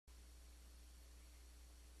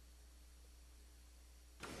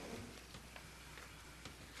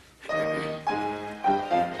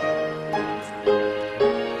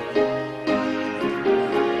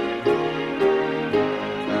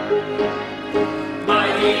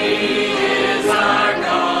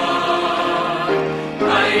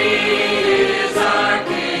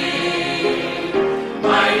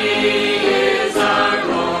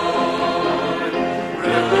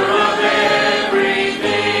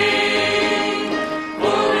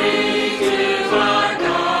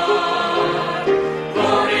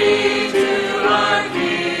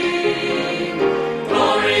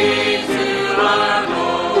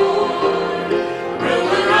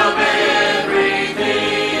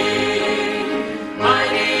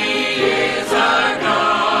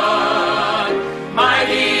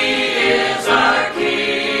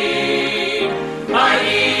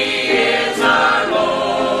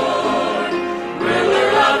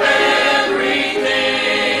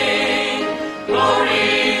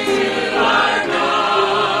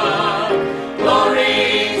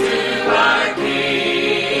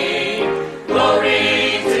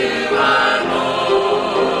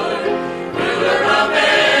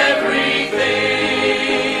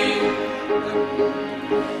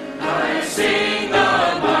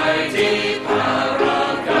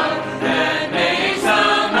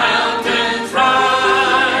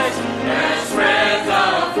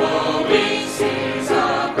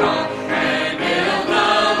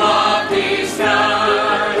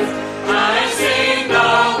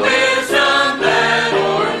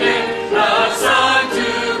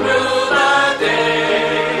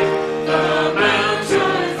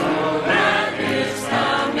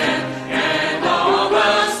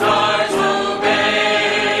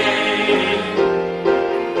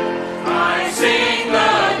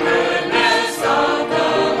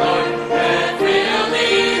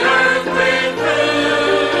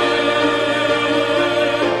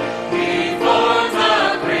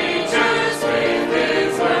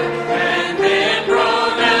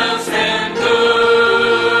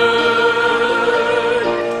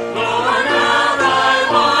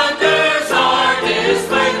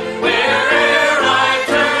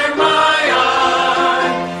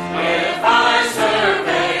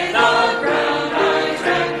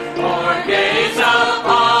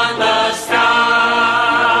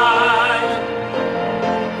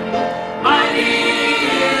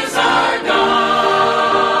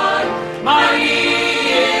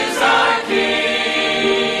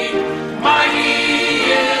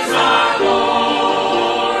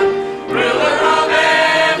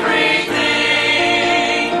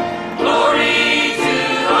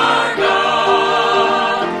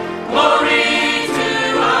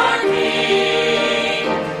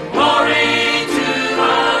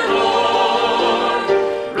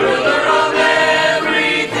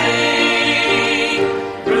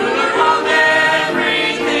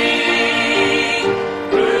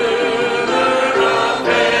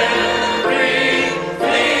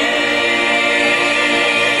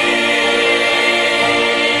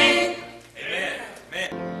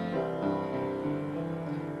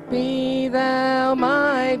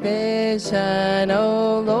vision,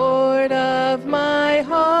 O Lord of my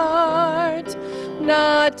heart,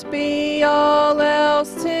 not be all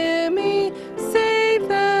else to me, save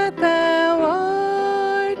that thou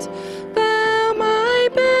art. Thou my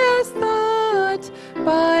best thought,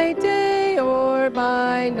 by day or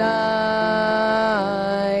by night,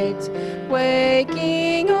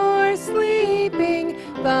 waking or sleeping,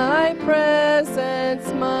 thy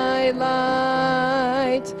presence my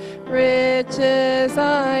light. Riches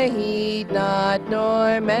I heed not,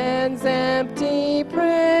 nor man's empty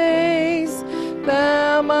praise.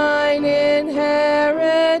 Thou mine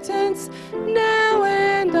inheritance, now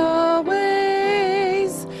and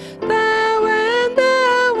always. Thou and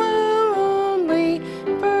thou only,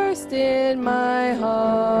 first in my heart.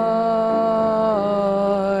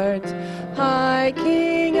 High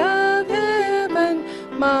King of heaven,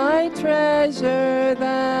 my treasure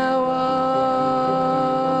thou art.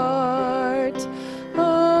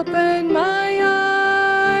 Open my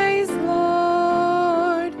eyes,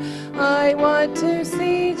 Lord, I want to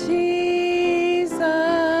see Jesus,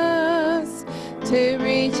 to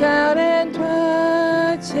reach out and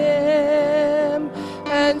touch him,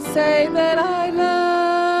 and say that I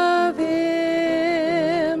love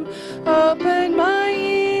him. Open my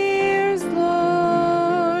ears,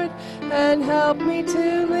 Lord, and help me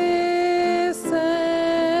to listen.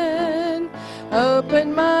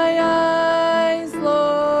 Open my eyes,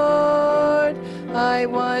 Lord, I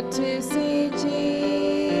want to see Jesus.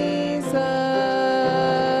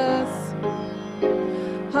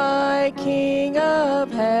 High King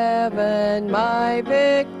of heaven, my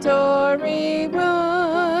victory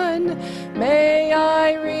won, may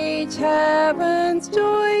I reach heaven's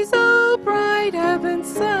joys, oh bright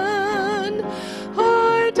heaven's sun.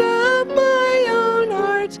 Heart of my own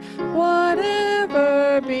heart,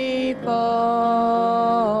 whatever befall,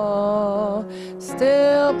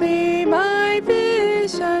 still be my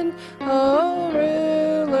vision, O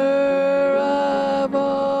ruler of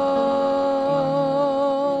all.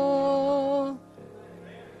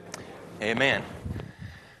 Amen.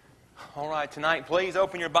 All right, tonight please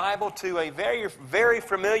open your Bible to a very, very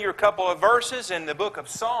familiar couple of verses in the book of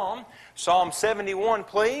Psalm 71,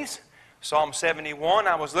 please. Psalm 71.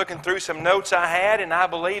 I was looking through some notes I had, and I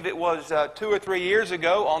believe it was 2 or 3 years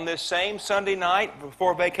ago on this same Sunday night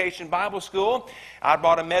before Vacation Bible School, I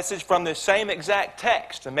brought a message from this same exact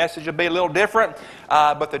text. The message will be a little different,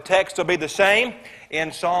 but the text will be the same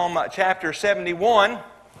in Psalm chapter 71.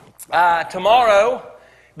 Tomorrow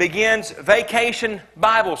begins Vacation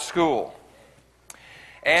Bible School.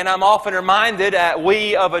 And I'm often reminded that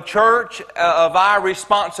we of a church of our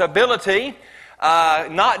responsibility,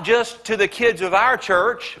 not just to the kids of our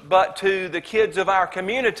church, but to the kids of our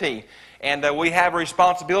community. And we have a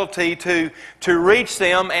responsibility to reach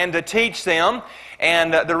them and to teach them.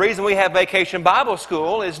 And the reason we have Vacation Bible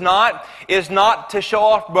School is not to show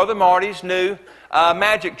off Brother Marty's new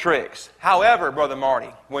magic tricks. However, Brother Marty,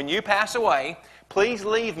 when you pass away, please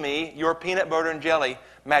leave me your peanut butter and jelly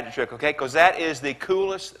magic trick, okay? Because that is the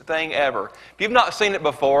coolest thing ever. If you've not seen it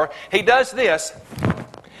before, he does this,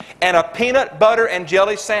 and a peanut butter and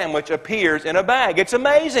jelly sandwich appears in a bag. It's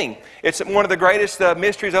amazing. It's one of the greatest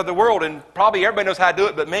mysteries of the world, and probably everybody knows how to do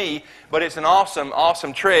it but me, but it's an awesome,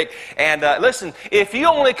 awesome trick. And listen, if you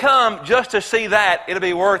only come just to see that, it'll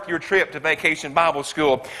be worth your trip to Vacation Bible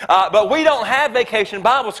School. But we don't have Vacation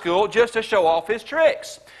Bible School just to show off his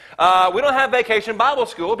tricks. We don't have Vacation Bible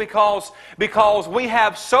School because we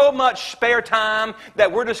have so much spare time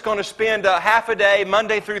that we're just going to spend half a day,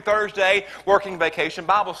 Monday through Thursday, working Vacation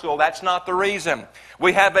Bible School. That's not the reason.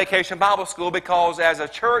 We have Vacation Bible School because as a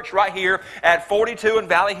church right here at 42 and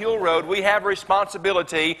Valley Hill Road, we have a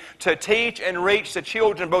responsibility to teach and reach the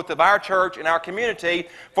children both of our church and our community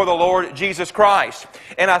for the Lord Jesus Christ.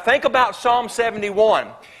 And I think about Psalm 71.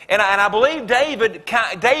 And I believe David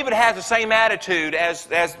has the same attitude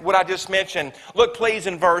as what I just mentioned. Look, please,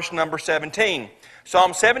 in verse number 17.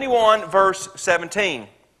 Psalm 71, verse 17.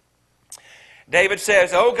 David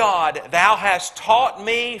says, O God, thou hast taught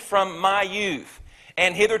me from my youth,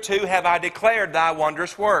 and hitherto have I declared thy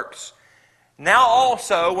wondrous works. Now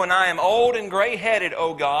also, when I am old and gray-headed,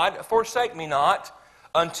 O God, forsake me not,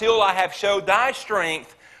 until I have showed thy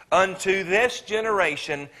strength unto this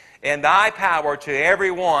generation, and thy power to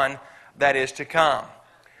every one that is to come.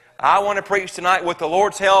 I want to preach tonight with the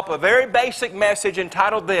Lord's help a very basic message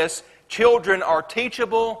entitled this, Children are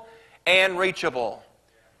Teachable and Reachable.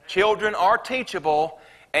 Children are teachable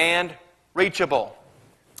and reachable.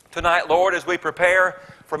 Tonight, Lord, as we prepare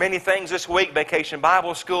for many things this week, Vacation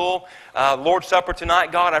Bible School, Lord's Supper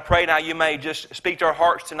tonight, God, I pray now you may just speak to our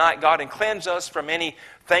hearts tonight, God, and cleanse us from any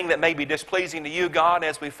thing that may be displeasing to you, God,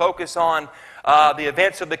 as we focus on the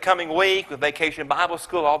events of the coming week with Vacation Bible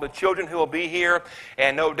School, all the children who will be here,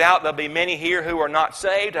 and no doubt there'll be many here who are not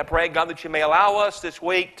saved. I pray, God, that you may allow us this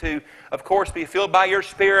week to, of course, be filled by your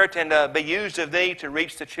Spirit and be used of thee to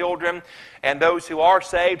reach the children. And those who are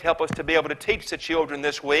saved, help us to be able to teach the children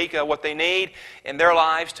this week what they need in their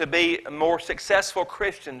lives to be more successful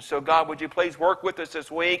Christians. So, God, would you please work with us this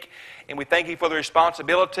week? And we thank you for the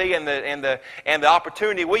responsibility and the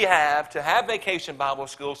opportunity we have to have Vacation Bible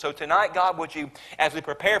School. So tonight, God, would you, as we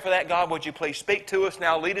prepare for that, God, would you please speak to us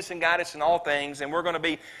now, lead us and guide us in all things. And we're going to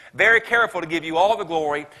be very careful to give you all the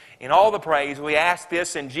glory and all the praise. We ask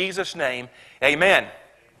this in Jesus' name. Amen.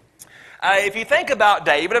 If you think about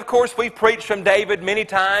David, of course, we've preached from David many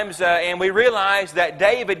times, and we realize that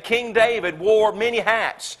King David, wore many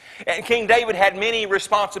hats. And King David had many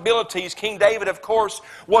responsibilities. King David, of course,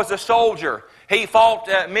 was a soldier. He fought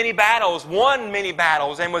many battles, won many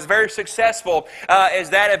battles, and was very successful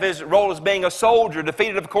as that of his role as being a soldier.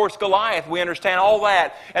 Defeated, of course, Goliath. We understand all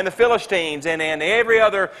that. And the Philistines and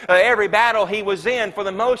every battle he was in, for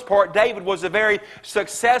the most part, David was a very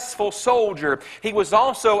successful soldier. He was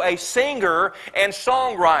also a singer and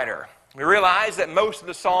songwriter. We realize that most of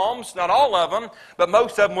the Psalms, not all of them, but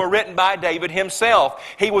most of them were written by David himself.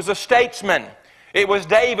 He was a statesman. It was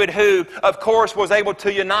David who, of course, was able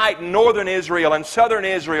to unite northern Israel and southern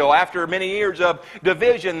Israel after many years of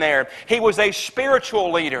division there. He was a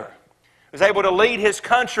spiritual leader. He was able to lead his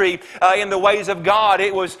country in the ways of God.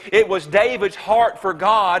 It was David's heart for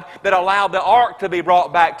God that allowed the ark to be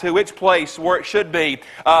brought back to its place where it should be,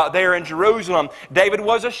 there in Jerusalem. David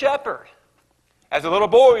was a shepherd. As a little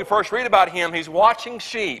boy, we first read about him. He's watching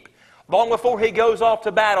sheep. Long before he goes off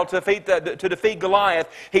to battle to defeat Goliath,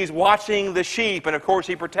 he's watching the sheep. And of course,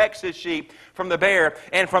 he protects his sheep from the bear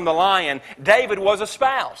and from the lion. David was a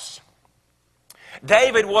spouse.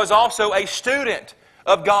 David was also a student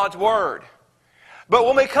of God's Word. But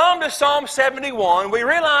when we come to Psalm 71, we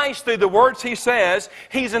realize through the words he says,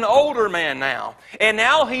 he's an older man now. And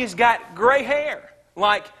now he's got gray hair,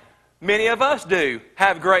 like many of us do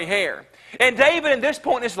have gray hair. And David, at this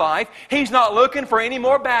point in his life, he's not looking for any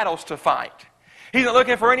more battles to fight. He's not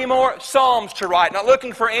looking for any more psalms to write, not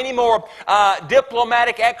looking for any more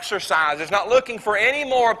diplomatic exercises, not looking for any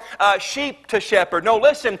more sheep to shepherd. No,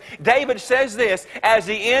 listen, David says this as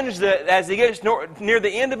he gets near the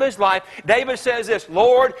end of his life. David says this,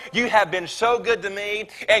 Lord, you have been so good to me,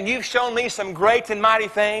 and you've shown me some great and mighty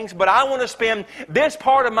things, but I want to spend this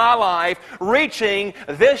part of my life reaching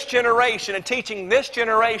this generation and teaching this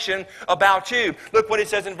generation about you. Look what it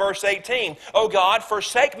says in verse 18. O God,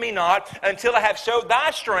 forsake me not until I have showed thy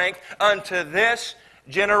strength unto this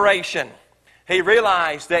generation. He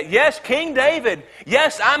realized that, yes, King David,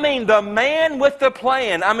 yes, I mean the man with the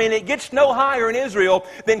plan. I mean, it gets no higher in Israel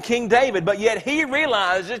than King David, but yet he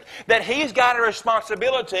realizes that he's got a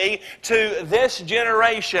responsibility to this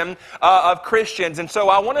generation of Christians. And so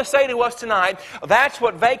I want to say to us tonight, that's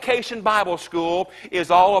what Vacation Bible School is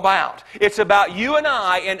all about. It's about you and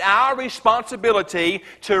I and our responsibility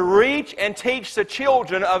to reach and teach the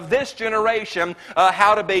children of this generation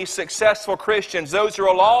how to be successful Christians. Those who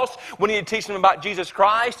are lost, we need to teach them about Jesus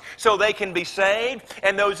Christ so they can be saved.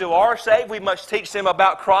 And those who are saved, we must teach them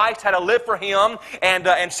about Christ, how to live for Him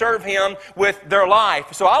and serve Him with their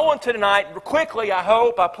life. So I want to tonight, quickly,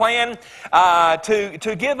 I plan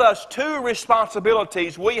to give us two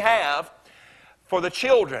responsibilities we have for the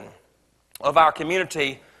children of our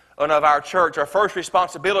community and of our church. Our first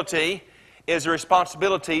responsibility is the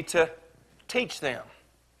responsibility to teach them.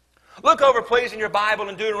 Look over, please, in your Bible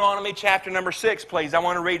in Deuteronomy chapter number 6, please. I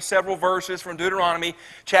want to read several verses from Deuteronomy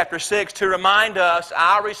chapter 6 to remind us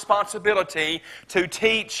our responsibility to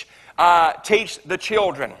teach the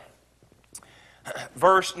children.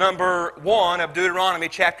 Verse number 1 of Deuteronomy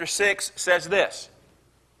chapter 6 says this.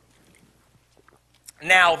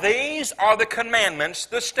 Now these are the commandments,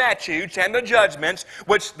 the statutes, and the judgments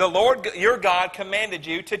which the Lord your God commanded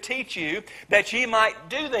you to teach you, that ye might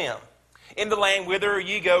do them in the land whither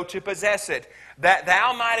ye go to possess it, that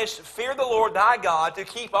thou mightest fear the Lord thy God, to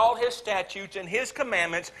keep all His statutes and His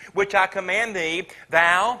commandments, which I command thee,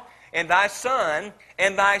 thou and thy son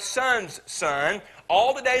and thy son's son,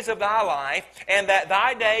 all the days of thy life, and that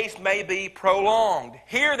thy days may be prolonged.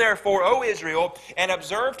 Hear therefore, O Israel, and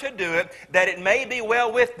observe to do it, that it may be well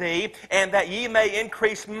with thee, and that ye may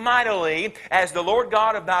increase mightily, as the Lord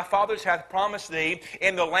God of thy fathers hath promised thee,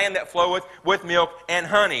 in the land that floweth with milk and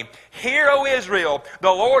honey. Hear, O Israel, the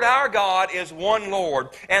Lord our God is one Lord,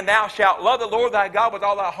 and thou shalt love the Lord thy God with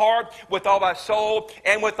all thy heart, with all thy soul,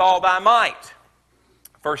 and with all thy might.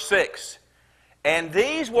 Verse 6. And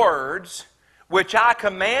these words which I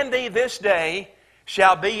command thee this day,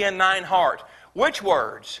 shall be in thine heart. Which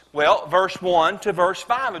words? Well, verse 1 to verse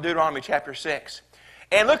 5 of Deuteronomy chapter 6.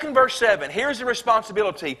 And look in verse 7. Here's the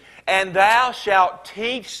responsibility. And thou shalt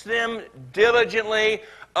teach them diligently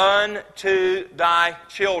unto thy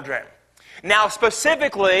children. Now,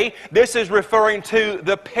 specifically, this is referring to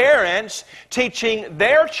the parents teaching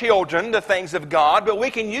their children the things of God, but we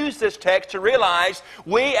can use this text to realize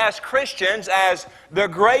we as Christians, as the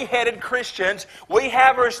gray-headed Christians, we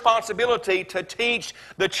have a responsibility to teach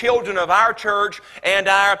the children of our church and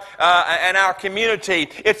our community.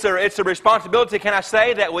 It's a responsibility, can I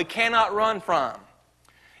say, that we cannot run from.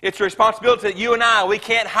 It's a responsibility that you and I, we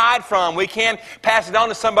can't hide from. We can't pass it on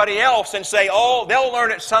to somebody else and say, oh, they'll learn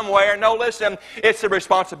it somewhere. No, listen, it's a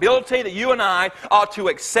responsibility that you and I ought to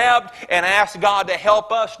accept and ask God to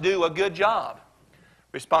help us do a good job.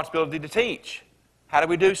 Responsibility to teach. How do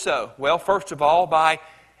we do so? Well, first of all, by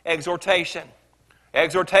exhortation.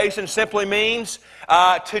 Exhortation simply means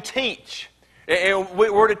to teach.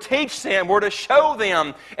 We're to teach them, we're to show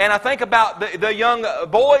them. And I think about the young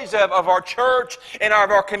boys of our church and of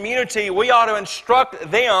our community. We ought to instruct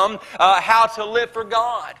them how to live for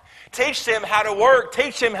God. Teach them how to work.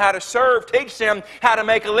 Teach them how to serve. Teach them how to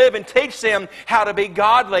make a living. Teach them how to be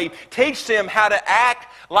godly. Teach them how to act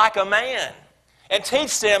like a man. And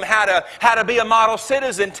teach them how to be a model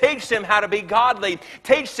citizen. Teach them how to be godly.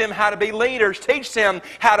 Teach them how to be leaders. Teach them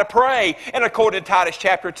how to pray. And according to Titus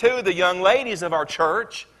chapter 2, the young ladies of our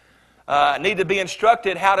church need to be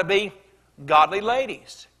instructed how to be godly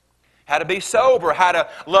ladies. How to be sober. How to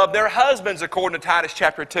love their husbands according to Titus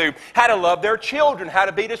chapter 2. How to love their children. How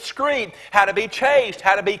to be discreet. How to be chaste.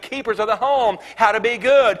 How to be keepers of the home. How to be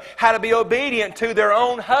good. How to be obedient to their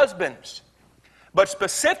own husbands. But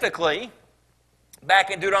specifically,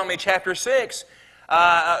 back in Deuteronomy chapter 6,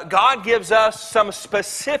 God gives us some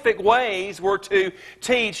specific ways we're to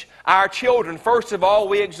teach our children. First of all,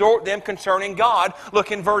 we exhort them concerning God.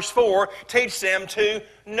 Look in verse 4, teach them to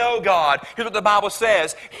know God. Here's what the Bible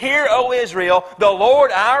says. Hear, O Israel, the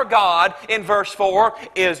Lord our God, in verse 4,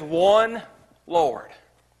 is one Lord.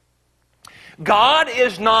 God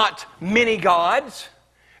is not many gods.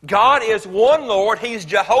 God is one Lord. He's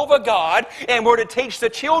Jehovah God, and we're to teach the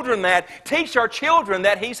children that. Teach our children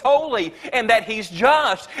that He's holy, and that He's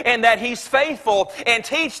just, and that He's faithful, and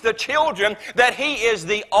teach the children that He is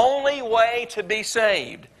the only way to be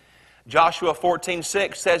saved. Joshua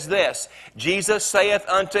 14:6 says this, Jesus saith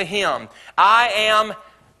unto him, I am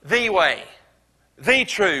the way, the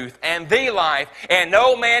truth, and the life, and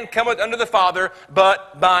no man cometh unto the Father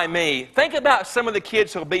but by me. Think about some of the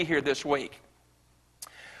kids who will be here this week.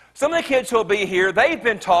 Some of the kids who will be here, they've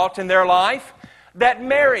been taught in their life that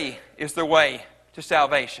Mary is the way to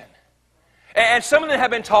salvation. And some of them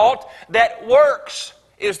have been taught that works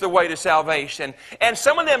is the way to salvation. And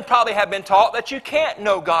some of them probably have been taught that you can't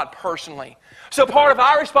know God personally. So part of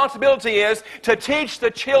our responsibility is to teach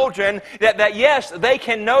the children that yes, they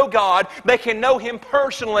can know God, they can know Him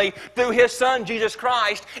personally through His Son, Jesus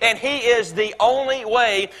Christ, and He is the only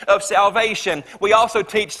way of salvation. We also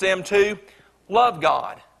teach them to love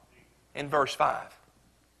God. In verse 5.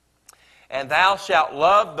 And thou shalt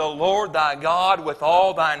love the Lord thy God with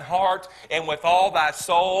all thine heart, and with all thy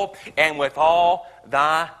soul, and with all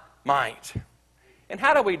thy might. And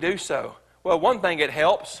how do we do so? Well, one thing it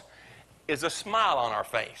helps is a smile on our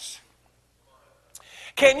face.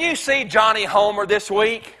 Can you see Johnny Homer this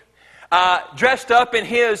week, dressed up in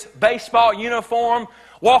his baseball uniform,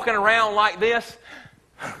 walking around like this?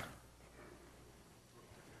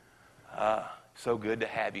 So good to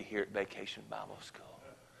have you here at Vacation Bible School.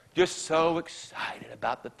 Just so excited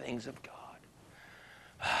about the things of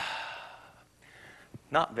God.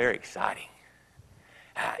 Not very exciting.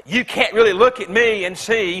 You can't really look at me and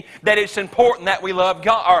see that it's important that we love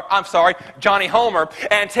God, or Johnny Homer,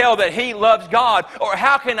 and tell that he loves God. Or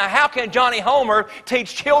how can Johnny Homer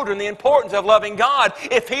teach children the importance of loving God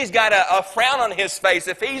if he's got a frown on his face,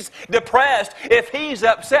 if he's depressed, if he's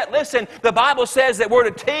upset? Listen, the Bible says that we're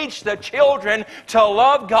to teach the children to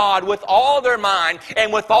love God with all their mind,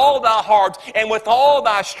 and with all thy heart, and with all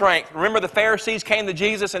thy strength. Remember, the Pharisees came to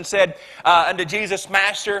Jesus and said unto Jesus,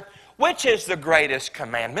 Master, which is the greatest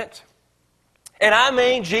commandment? And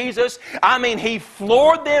he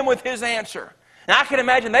floored them with his answer. And I can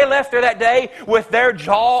imagine they left there that day with their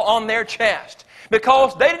jaw on their chest,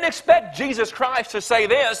 Because they didn't expect Jesus Christ to say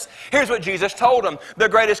this. Here's what Jesus told them. The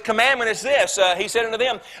greatest commandment is this. He said unto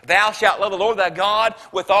them, Thou shalt love the Lord thy God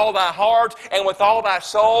with all thy heart and with all thy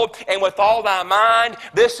soul and with all thy mind.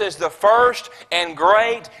 This is the first and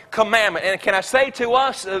great commandment. And can I say to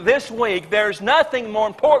us this week, there's nothing more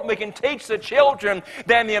important we can teach the children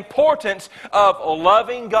than the importance of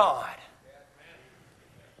loving God.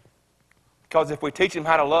 Because if we teach them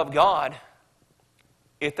how to love God,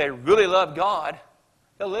 if they really love God,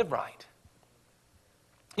 they'll live right.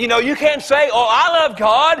 You know, you can't say, oh, I love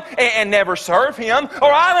God and never serve Him,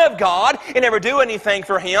 or I love God and never do anything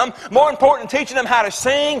for Him. More important than teaching them how to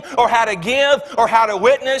sing or how to give or how to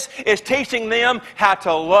witness is teaching them how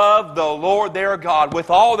to love the Lord their God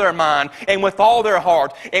with all their mind and with all their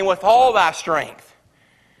heart and with all thy strength.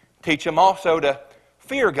 Teach them also to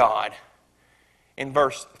fear God. In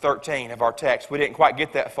verse 13 of our text. We didn't quite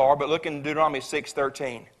get that far, but look in Deuteronomy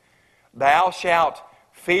 6:13. Thou shalt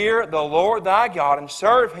fear the Lord thy God and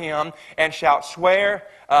serve Him, and shalt swear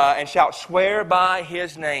by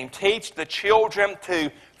His name. Teach the children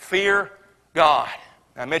to fear God.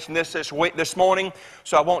 I mentioned this morning,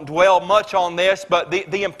 so I won't dwell much on this, but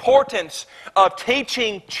the importance of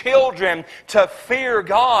teaching children to fear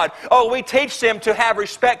God. Oh, we teach them to have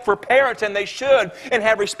respect for parents, and they should, and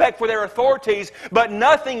have respect for their authorities, but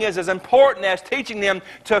nothing is as important as teaching them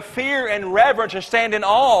to fear and reverence and stand in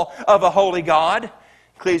awe of a holy God.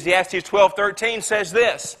 Ecclesiastes 12:13 says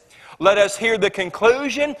this, Let us hear the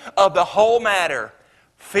conclusion of the whole matter.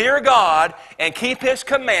 Fear God and keep His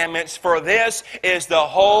commandments, for this is the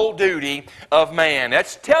whole duty of man.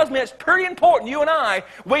 That tells me it's pretty important. You and I,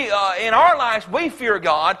 in our lives, we fear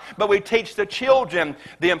God, but we teach the children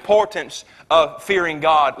the importance of fearing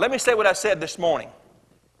God. Let me say what I said this morning.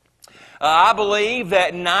 I believe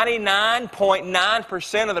that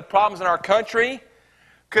 99.9% of the problems in our country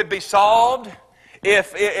could be solved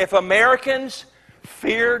if Americans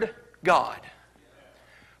feared God.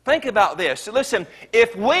 Think about this. Listen,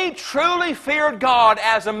 if we truly feared God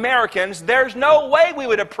as Americans, there's no way we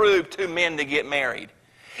would approve two men to get married.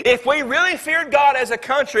 If we really feared God as a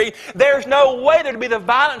country, there's no way there'd be the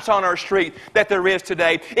violence on our street that there is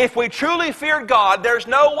today. If we truly feared God, there's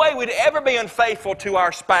no way we'd ever be unfaithful to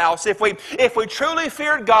our spouse. If we truly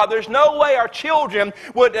feared God, there's no way our children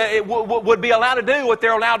would be allowed to do what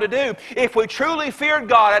they're allowed to do. If we truly feared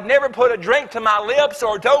God, I'd never put a drink to my lips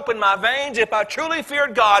or dope in my veins. If I truly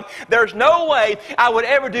feared God, there's no way I would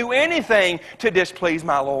ever do anything to displease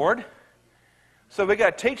my Lord. So we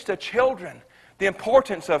got to teach the children the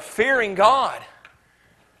importance of fearing God.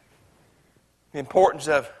 The importance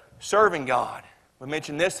of serving God. We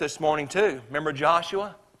mentioned this morning too. Remember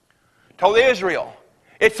Joshua? Told Israel,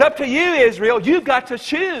 it's up to you, Israel. You've got to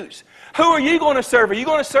choose. Who are you going to serve? Are you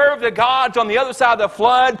going to serve the gods on the other side of the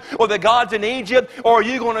flood, or the gods in Egypt, or are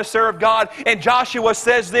you going to serve God? And Joshua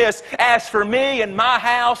says this, As for me and my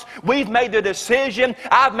house, we've made the decision,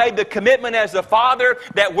 I've made the commitment as the father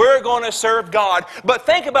that we're going to serve God. But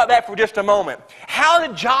think about that for just a moment. How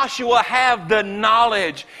did Joshua have the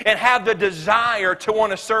knowledge and have the desire to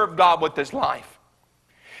want to serve God with his life?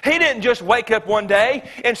 He didn't just wake up one day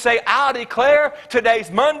and say, I'll declare today's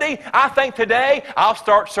Monday, I think today I'll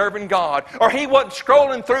start serving God. Or he wasn't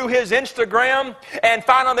scrolling through his Instagram and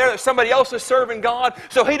find on there that somebody else is serving God.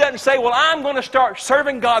 So he doesn't say, well, I'm going to start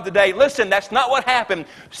serving God today. Listen, that's not what happened.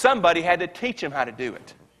 Somebody had to teach him how to do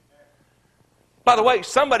it. By the way,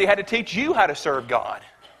 somebody had to teach you how to serve God.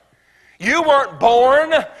 You weren't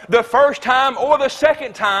born the first time or the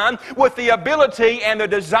second time with the ability and the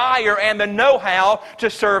desire and the know-how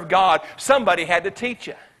to serve God. Somebody had to teach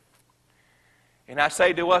you. And I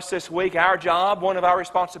say to us this week, our job, one of our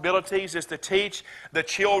responsibilities is to teach the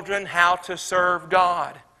children how to serve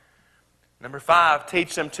God. Number 5,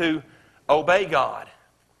 teach them to obey God.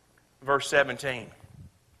 Verse 17.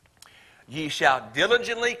 Ye shall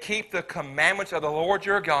diligently keep the commandments of the Lord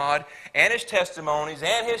your God, and His testimonies,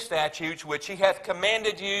 and His statutes, which He hath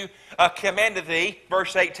commanded thee.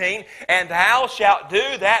 Verse 18. And thou shalt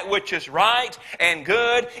do that which is right and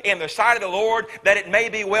good in the sight of the Lord, that it may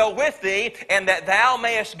be well with thee, and that thou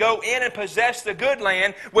mayest go in and possess the good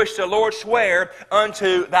land which the Lord sware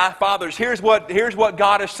unto thy fathers. Here's what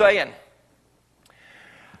God is saying.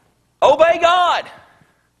 Obey God.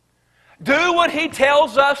 Do what He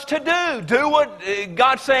tells us to do. Do what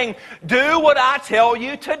God's saying, do what I tell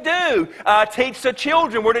you to do. Teach the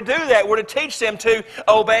children. We're to do that. We're to teach them to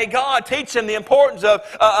obey God. Teach them the importance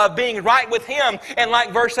of being right with Him. And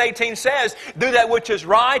like verse 18 says, do that which is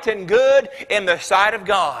right and good in the sight of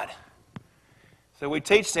God. So we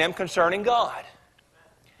teach them concerning God.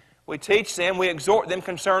 We teach them, we exhort them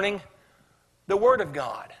concerning the Word of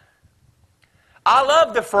God. I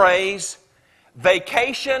love the phrase,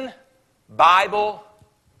 Vacation Bible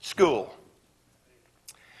School.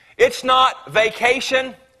 It's not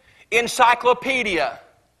Vacation Encyclopedia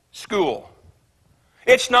School.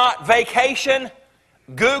 It's not Vacation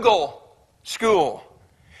Google School.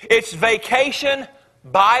 It's Vacation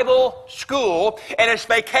Bible School, and it's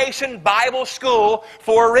Vacation Bible School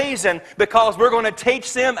for a reason, because we're going to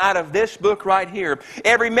teach them out of this book right here.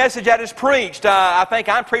 Every message that is preached, I think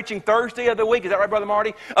I'm preaching Thursday of the week. Is that right, Brother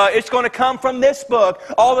Marty? It's going to come from this book.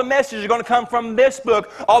 All the messages are going to come from this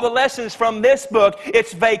book. All the lessons from this book.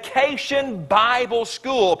 It's Vacation Bible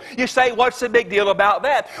School. You say, what's the big deal about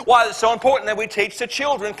that? Why is it so important that we teach the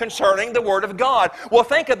children concerning the Word of God? Well,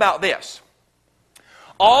 think about this.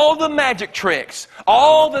 All the magic tricks,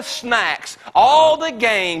 all the snacks, all the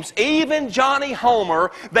games, even Johnny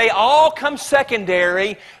Homer, they all come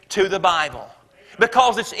secondary to the Bible.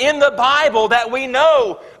 Because it's in the Bible that we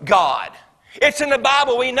know God. It's in the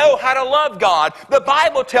Bible we know how to love God. The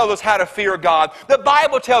Bible tells us how to fear God. The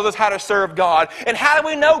Bible tells us how to serve God. And how do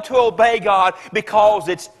we know to obey God? Because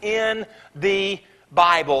it's in the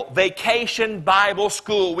Bible. Vacation Bible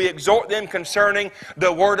School. We exhort them concerning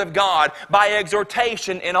the Word of God by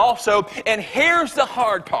exhortation, and also, and here's the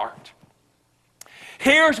hard part.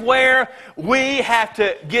 Here's where we have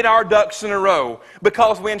to get our ducks in a row,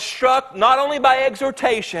 because we instruct not only by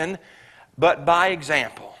exhortation, but by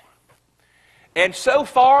example. And so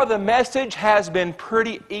far the message has been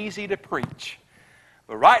pretty easy to preach.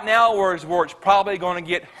 But right now where it's probably going to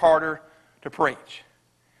get harder to preach.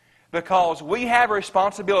 Because we have a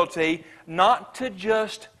responsibility not to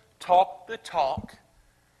just talk the talk,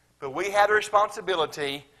 but we have a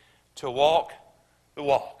responsibility to walk the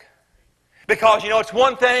walk. Because, it's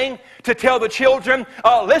one thing to tell the children,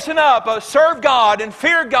 listen up, serve God and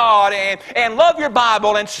fear God and love your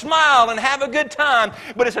Bible and smile and have a good time.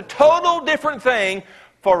 But it's a total different thing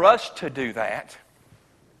for us to do that.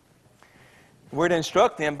 We're to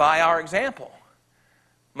instruct them by our example.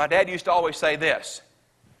 My dad used to always say this,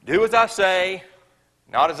 do as I say,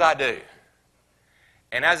 not as I do.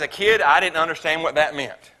 And as a kid, I didn't understand what that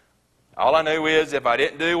meant. All I knew is if I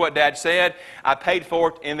didn't do what Dad said, I paid for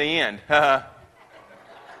it in the end.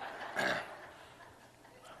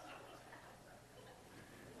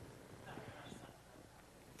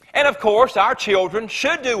 And of course, our children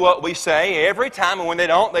should do what we say every time, and when they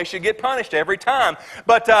don't, they should get punished every time.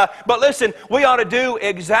 But listen, we ought to do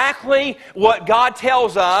exactly what God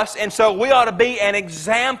tells us, and so we ought to be an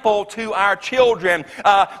example to our children.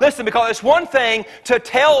 Listen, because it's one thing to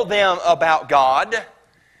tell them about God.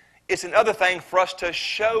 It's another thing for us to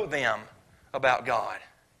show them about God.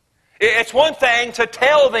 It's one thing to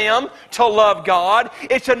tell them to love God.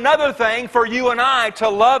 It's another thing for you and I to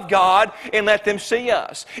love God and let them see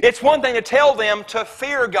us. It's one thing to tell them to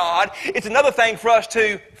fear God. It's another thing for us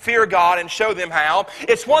to fear God and show them how.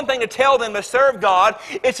 It's one thing to tell them to serve God.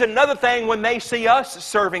 It's another thing when they see us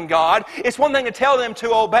serving God. It's one thing to tell them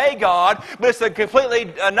to obey God, but it's a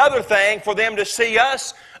completely another thing for them to see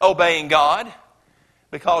us obeying God.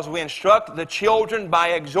 Because we instruct the children by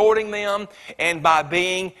exhorting them and by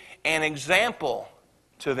being an example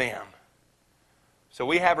to them. So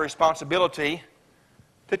we have a responsibility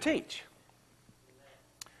to teach.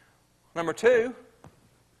 Number two,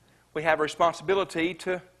 we have a responsibility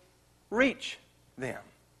to reach them.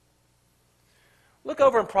 Look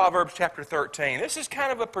over in Proverbs chapter 13. This is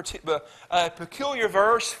kind of a peculiar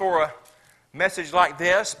verse for a message like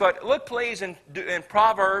this, but look please in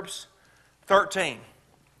Proverbs 13.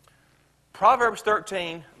 Proverbs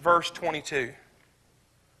 13, verse 22.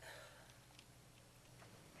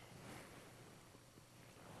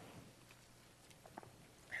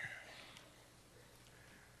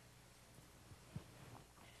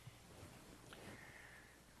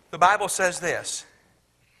 The Bible says this,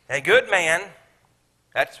 a good man,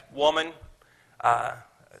 that's woman,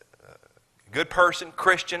 good person,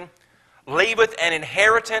 Christian, leaveth an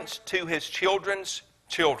inheritance to his children's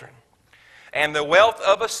children. And the wealth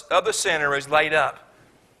of the sinner is laid up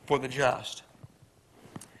for the just.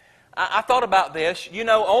 I thought about this.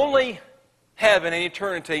 Only heaven and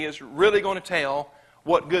eternity is really going to tell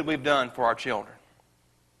what good we've done for our children.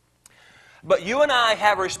 But you and I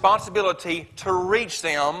have a responsibility to reach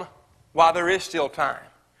them while there is still time.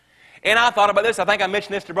 And I thought about this. I think I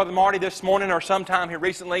mentioned this to Brother Marty this morning or sometime here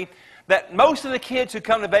recently, that most of the kids who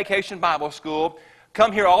come to Vacation Bible School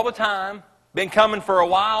come here all the time, been coming for a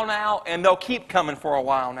while now, and they'll keep coming for a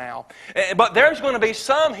while now. But there's going to be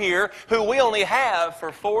some here who we only have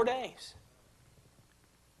for 4 days.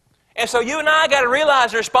 And so you and I got to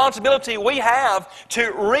realize the responsibility we have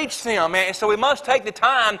to reach them. And so we must take the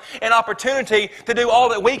time and opportunity to do all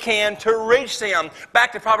that we can to reach them.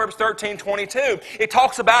 Back to Proverbs 13:22. It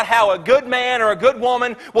talks about how a good man or a good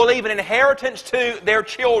woman will leave an inheritance to their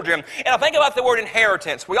children. And I think about the word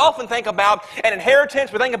inheritance. We often think about an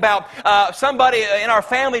inheritance. We think about somebody in our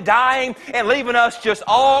family dying and leaving us just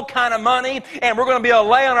all kind of money. And we're going to be able to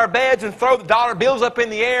lay on our beds and throw the dollar bills up in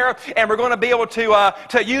the air. And we're going to be able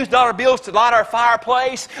to use dollar bills to light our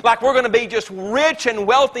fireplace, like we're going to be just rich and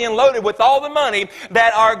wealthy and loaded with all the money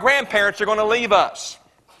that our grandparents are going to leave us.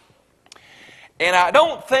 And I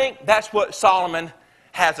don't think that's what Solomon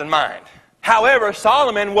has in mind. However,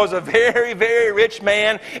 Solomon was a very, very rich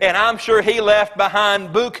man, and I'm sure he left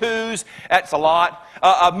behind bukus, that's a lot,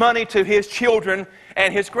 of money to his children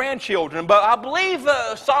and his grandchildren. But I believe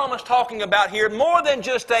Solomon's talking about here more than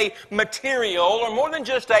just a material or more than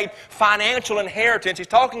just a financial inheritance. He's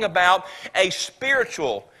talking about a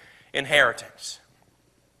spiritual inheritance.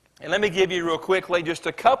 And let me give you real quickly just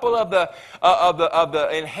a couple of the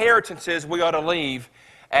inheritances we ought to leave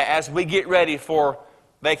as we get ready for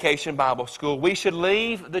Vacation Bible School. We should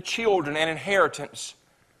leave the children an inheritance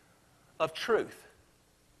of truth.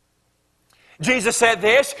 Jesus said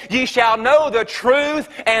this, "Ye shall know the truth,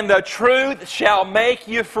 and the truth shall make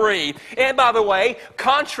you free." And by the way,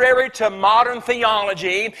 contrary to modern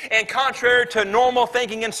theology and contrary to normal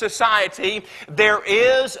thinking in society, there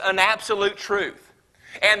is an absolute truth.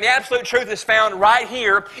 And the absolute truth is found right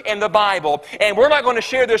here in the Bible. And we're not going to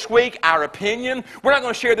share this week our opinion. We're not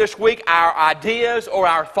going to share this week our ideas or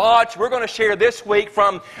our thoughts. We're going to share this week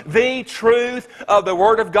from the truth of the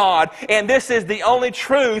Word of God. And this is the only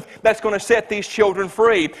truth that's going to set these children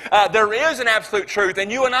free. There is an absolute truth.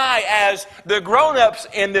 And you and I, as the grown-ups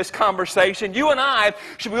in this conversation, you and I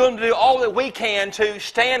should be willing to do all that we can to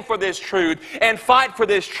stand for this truth and fight for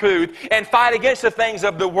this truth and fight against the things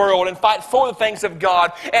of the world and fight for the things of God.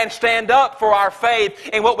 And stand up for our faith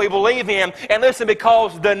and what we believe in. And listen,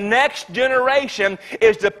 because the next generation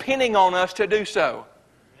is depending on us to do so.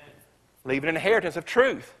 Leave an inheritance of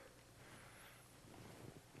truth.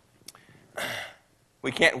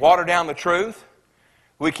 We can't water down the truth.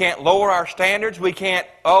 We can't lower our standards. We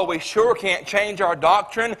sure can't change our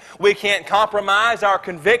doctrine. We can't compromise our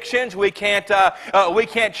convictions. We can't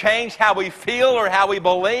change how we feel or how we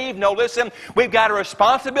believe. No, listen, we've got a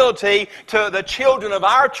responsibility to the children of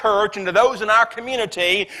our church and to those in our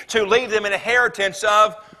community to leave them an inheritance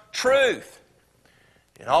of truth.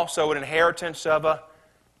 And also an inheritance of a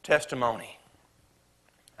testimony.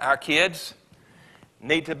 Our kids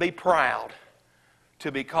need to be proud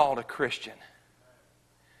to be called a Christian.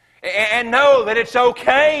 And know that it's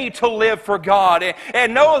okay to live for God.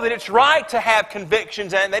 And know that it's right to have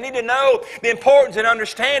convictions. And they need to know the importance and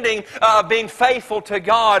understanding of being faithful to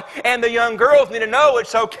God. And the young girls need to know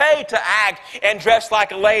it's okay to act and dress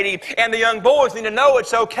like a lady. And the young boys need to know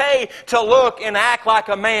it's okay to look and act like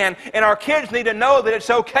a man. And our kids need to know that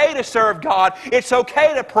it's okay to serve God. It's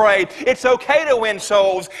okay to pray. It's okay to win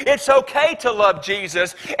souls. It's okay to love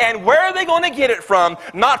Jesus. And where are they going to get it from?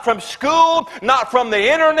 Not from school, not from the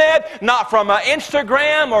internet, not from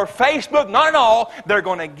Instagram or Facebook, not at all. They're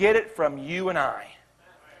going to get it from you and I.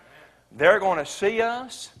 They're going to see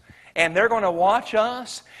us, and they're going to watch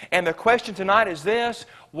us. And the question tonight is this: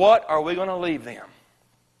 what are we going to leave them?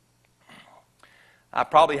 I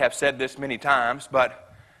probably have said this many times,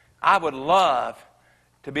 but I would love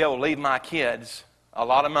to be able to leave my kids a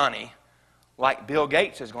lot of money like Bill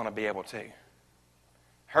Gates is going to be able to.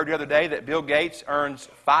 Heard the other day that Bill Gates earns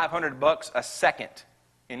 $500 a second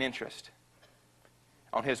in interest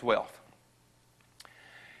on his wealth.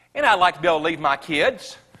 And I'd like to be able to leave my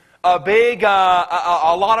kids a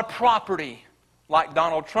lot of property like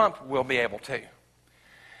Donald Trump will be able to.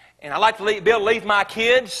 And I'd like to be able to leave my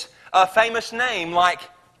kids a famous name like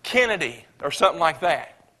Kennedy or something like that.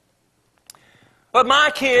 But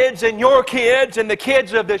my kids and your kids and the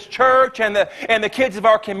kids of this church and the kids of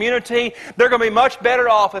our community, they're going to be much better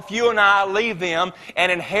off if you and I leave them an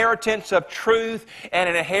inheritance of truth and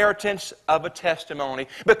an inheritance of a testimony.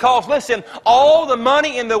 Because, listen, all the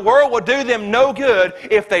money in the world will do them no good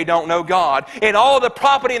if they don't know God. And all the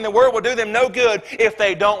property in the world will do them no good if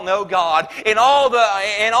they don't know God. And all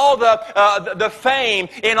the fame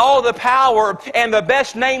and all the power and the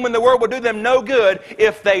best name in the world will do them no good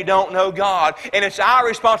if they don't know God. And it's our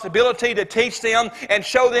responsibility to teach them and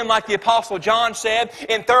show them, like the Apostle John said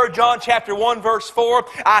in 3 John chapter 1, verse 4,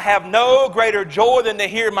 "I have no greater joy than to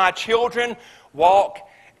hear my children walk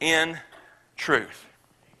in truth."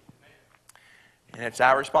 And it's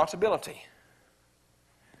our responsibility.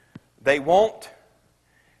 They won't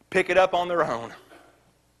pick it up on their own.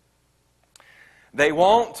 They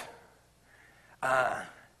won't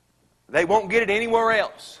get it anywhere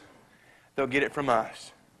else. They'll get it from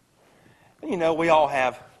us. And you know, we all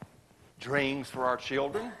have dreams for our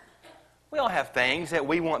children. We all have things that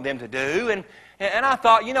we want them to do. And I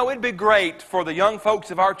thought, you know, it'd be great for the young folks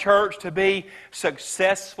of our church to be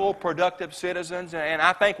successful, productive citizens. And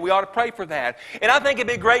I think we ought to pray for that. And I think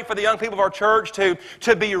it'd be great for the young people of our church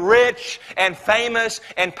to be rich and famous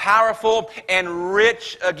and powerful and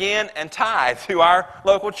rich again and tithe to our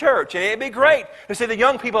local church. And it'd be great to see the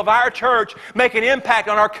young people of our church make an impact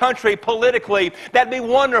on our country politically. That'd be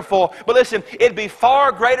wonderful. But listen, it'd be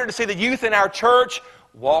far greater to see the youth in our church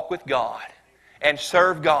walk with God and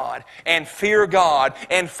serve God and fear God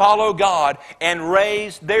and follow God and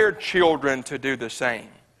raise their children to do the same.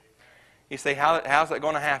 You say, how's that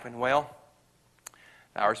going to happen? Well,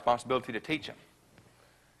 our responsibility to teach them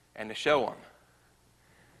and to show them.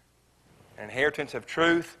 An inheritance of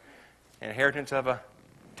truth, an inheritance of a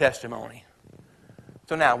testimony.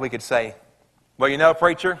 So now we could say, well, you know,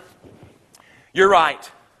 preacher, you're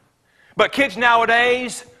right. But kids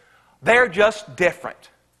nowadays, they're just different.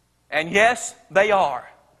 And yes, they are.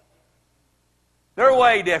 They're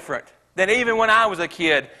way different than even when I was a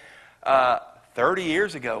kid 30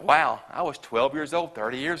 years ago. Wow, I was 12 years old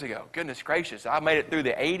 30 years ago. Goodness gracious, I made it through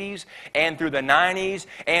the 80s and through the 90s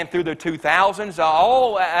and through the 2000s,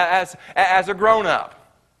 all as a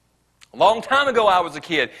grown-up. A long time ago I was a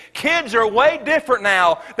kid. Kids are way different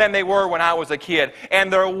now than they were when I was a kid.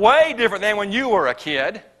 And they're way different than when you were a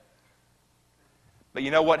kid. But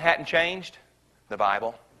you know what hadn't changed? The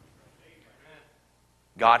Bible.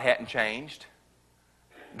 God hadn't changed.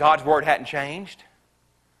 God's Word hadn't changed.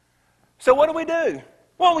 So what do?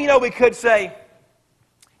 Well, you know, we could say,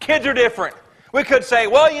 kids are different. We could say,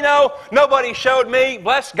 well, you know, nobody showed me,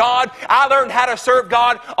 bless God. I learned how to serve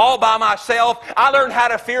God all by myself. I learned how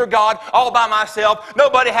to fear God all by myself.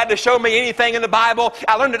 Nobody had to show me anything in the Bible.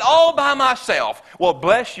 I learned it all by myself. Well,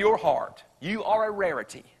 bless your heart. You are a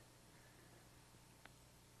rarity.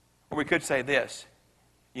 Or we could say this,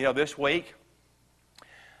 you know, this week,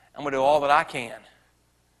 I'm going to do all that I can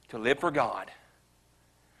to live for God.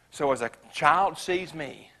 So as a child sees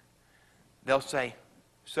me, they'll say,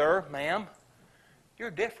 sir, ma'am,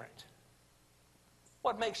 you're different.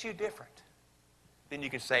 What makes you different? Then you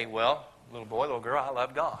can say, well, little boy, little girl, I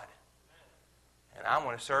love God. And I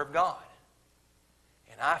want to serve God.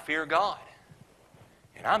 And I fear God.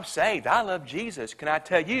 And I'm saved. I love Jesus. Can I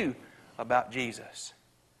tell you about Jesus?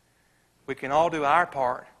 We can all do our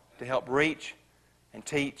part to help reach and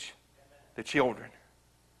teach the children.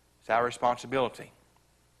 It's our responsibility.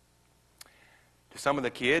 To some of the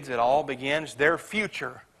kids, it all begins, their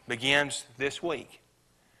future begins this week.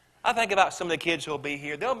 I think about some of the kids who will be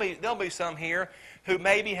here. There'll be some here who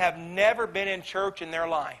maybe have never been in church in their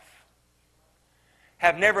life.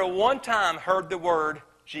 Have never one time heard the word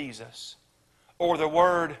Jesus, or the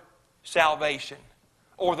word salvation,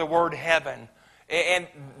 or the word heaven. And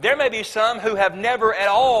there may be some who have never at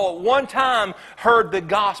all one time heard the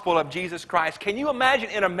gospel of Jesus Christ. Can you imagine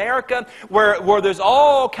in America where there's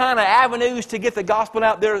all kind of avenues to get the gospel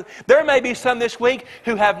out there? There may be some this week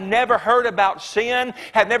who have never heard about sin,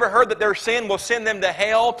 have never heard that their sin will send them to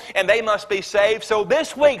hell and they must be saved. So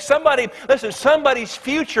this week, somebody's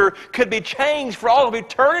future could be changed for all of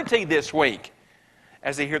eternity this week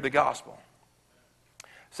as they hear the gospel.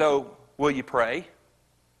 So will you pray?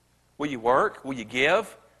 Will you work? Will you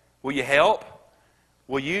give? Will you help?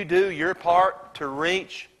 Will you do your part to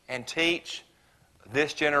reach and teach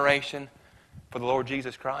this generation for the Lord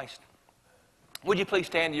Jesus Christ? Would you please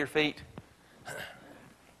stand to your feet?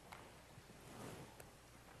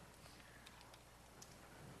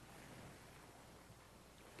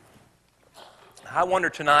 I wonder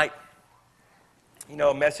tonight, you know,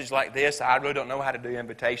 a message like this, I really don't know how to do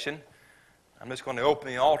invitation. I'm just going to open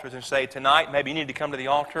the altars and say tonight, maybe you need to come to the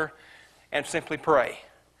altar and simply pray.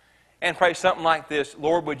 And pray something like this: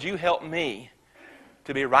 Lord, would you help me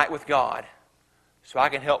to be right with God so I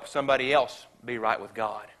can help somebody else be right with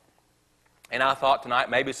God? And I thought tonight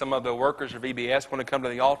maybe some of the workers of VBS want to come to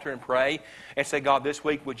the altar and pray and say, God, this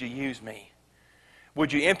week would you use me?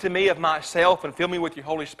 Would you empty me of myself and fill me with your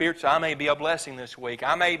Holy Spirit so I may be a blessing this week?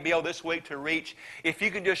 I may be able this week to reach, if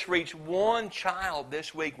you can just reach one child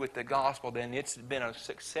this week with the gospel, then it's been a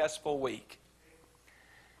successful week.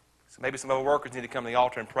 So maybe some other workers need to come to the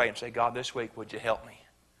altar and pray and say, God, this week, would you help me?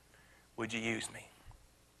 Would you use me?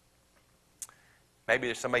 Maybe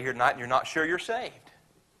there's somebody here tonight and you're not sure you're saved.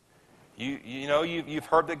 You've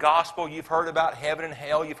heard the gospel, you've heard about heaven and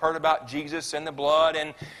hell, you've heard about Jesus and the blood,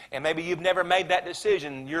 and maybe you've never made that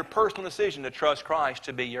decision, your personal decision to trust Christ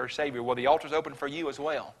to be your Savior. Well, the altar's open for you as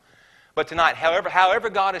well. But tonight, however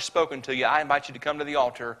God has spoken to you, I invite you to come to the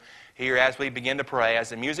altar here as we begin to pray. As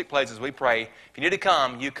the music plays, as we pray. If you need to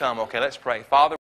come, you come. Okay, let's pray. Father,